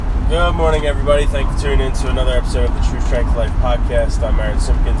Good morning, everybody. Thank you for tuning in to another episode of the True Strength Life Podcast. I'm Aaron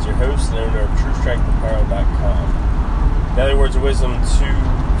Simpkins, your host and owner of TrueStrengthApparel.com. Daily Words of Wisdom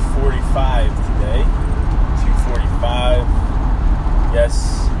 245 today. 245.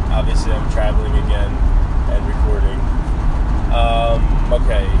 Yes, obviously I'm traveling again and recording.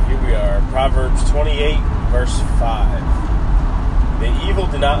 Okay, here we are. Proverbs 28, verse 5. The evil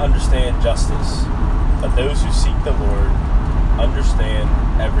do not understand justice, but those who seek the Lord understand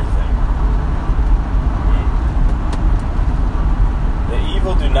everything. The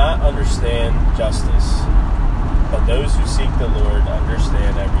evil do not understand justice, but those who seek the Lord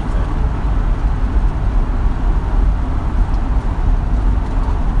understand everything.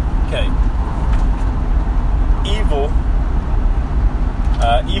 Okay.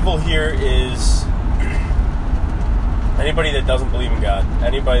 Evil here is anybody that doesn't believe in God,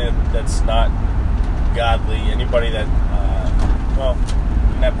 anybody that's not godly, anybody that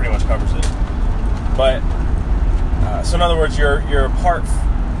that pretty much covers it. But so in other words, you're apart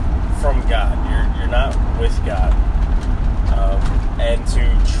from God. You're not with God. And to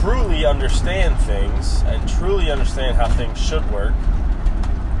truly understand things and truly understand how things should work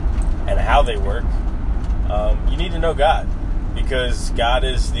and how they work, you need to know God, because God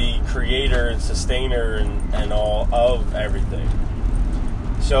is the creator and sustainer and all of everything.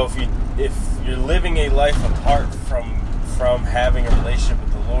 So if you're living a life apart from having a relationship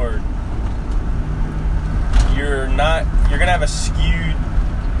with the Lord, you're gonna have a skewed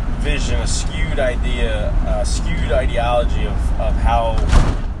vision, a skewed idea, a skewed ideology of how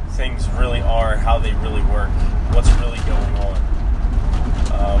things really are, how they really work, what's really going on,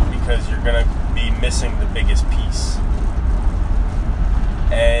 because you're gonna be missing the biggest piece.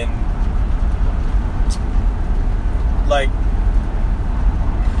 And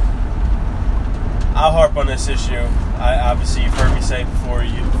I'll harp on this issue. Obviously, you've heard me say it before,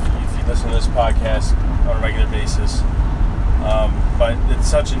 if you listen to this podcast on a regular basis. But it's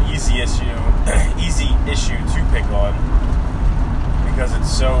such an easy issue to pick on, because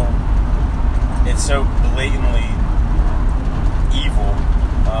it's so blatantly evil.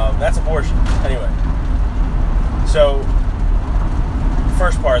 That's abortion. Anyway, so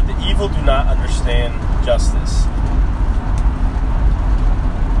first part: the evil do not understand justice.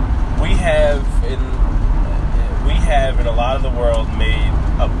 We have in a lot of the world made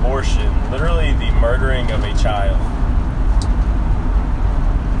abortion, literally the murdering of a child,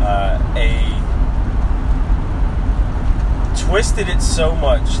 twisted it so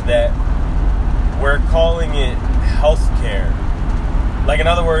much that we're calling it healthcare. Like, in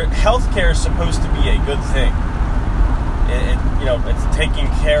other words, healthcare is supposed to be a good thing. It's taking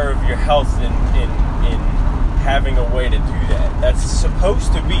care of your health in having a way to do that. That's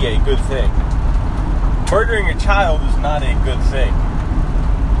supposed to be a good thing. Murdering a child is not a good thing.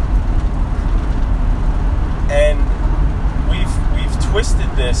 And we've twisted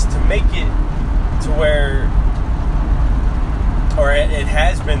this to make it to where, or it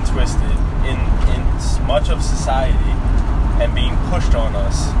has been twisted in much of society and being pushed on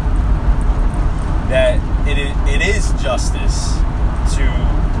us, that it is justice to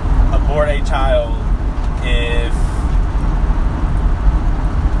abort a child if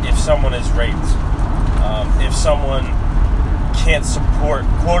someone is raped, if someone can't support,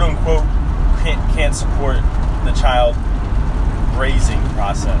 quote unquote, can't support the child raising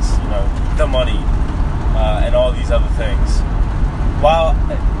process, the money, and all these other things. While,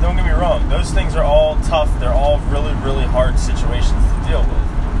 don't get me wrong, those things are all tough. They're all really, really hard situations to deal with.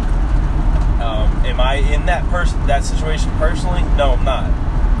 Am I in that situation personally? No, I'm not.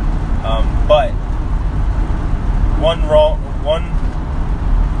 But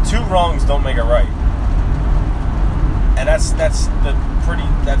two wrongs don't make a right, and that's the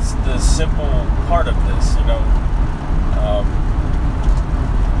simple part of this.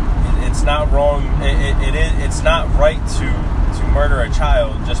 It's not wrong. It's not right to murder a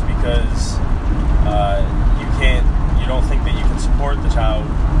child just because you don't think that you can support the child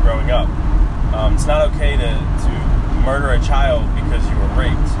growing up. It's not okay to murder a child because you were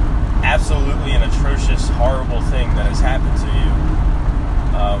raped. Absolutely an atrocious, horrible thing that has happened to you.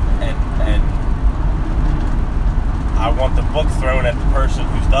 And I want the book thrown at the person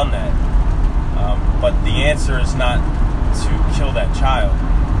who's done that. But the answer is not to kill that child.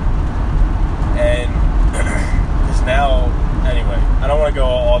 And because now, anyway, I don't want to go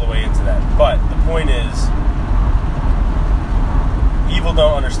all the way into that. But the point is, evil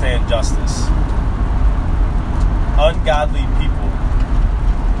don't understand justice. Ungodly people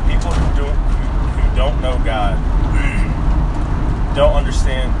who don't know God, don't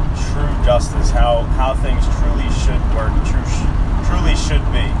understand true justice, how things truly should work, truly should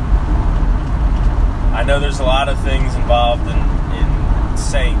be. know there's a lot of things involved in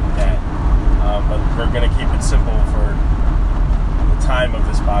saying that, but we're going to keep it simple for the time of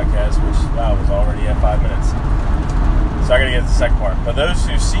this podcast, which, wow, was already at 5 minutes. So I got to get to the second part. But those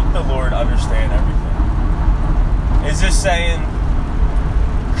who seek the Lord understand everything. Is this saying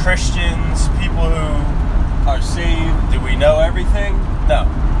Christians, people who are saved, do we know everything? No.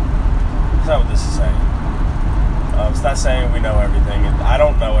 That's not what this is saying. It's not saying we know everything. I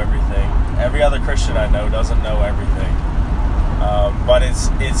don't know everything. Every other Christian I know doesn't know everything. But it's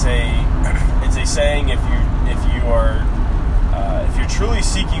a saying if you're truly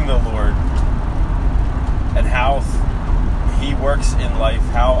seeking the Lord and how He works in life,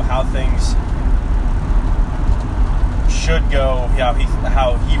 how things should go, how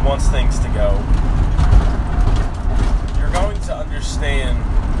He wants things to go, you're going to understand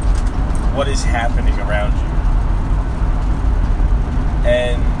what is happening around you.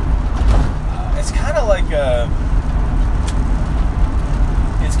 And it's kind of like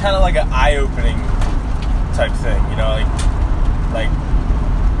an eye-opening type thing, you know, like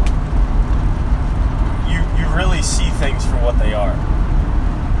you really see things for what they are.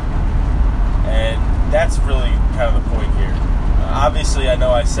 And that's really kind of the point here. Obviously, I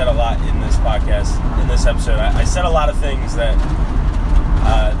know I said a lot in this podcast, in this episode. I said a lot of things that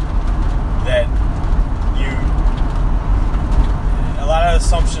a lot of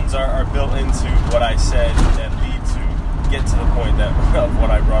assumptions are built into what I said that lead to get to the point of what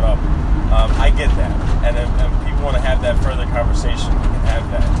I brought up. I get that, and if people want to have that further conversation, we can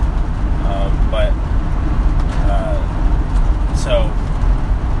have that. So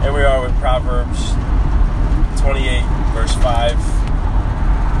here we are with Proverbs 28, verse 5.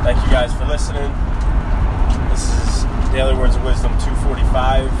 Thank you guys for listening. This is Daily Words of Wisdom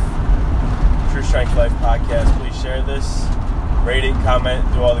 245, True Strength Life podcast. Please share this, rate it, comment,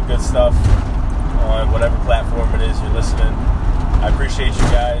 do all the good stuff on whatever platform it is you're listening. I appreciate you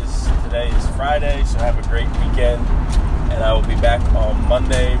guys. Today is Friday, so have a great weekend, and I will be back on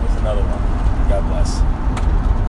Monday with another one. God bless.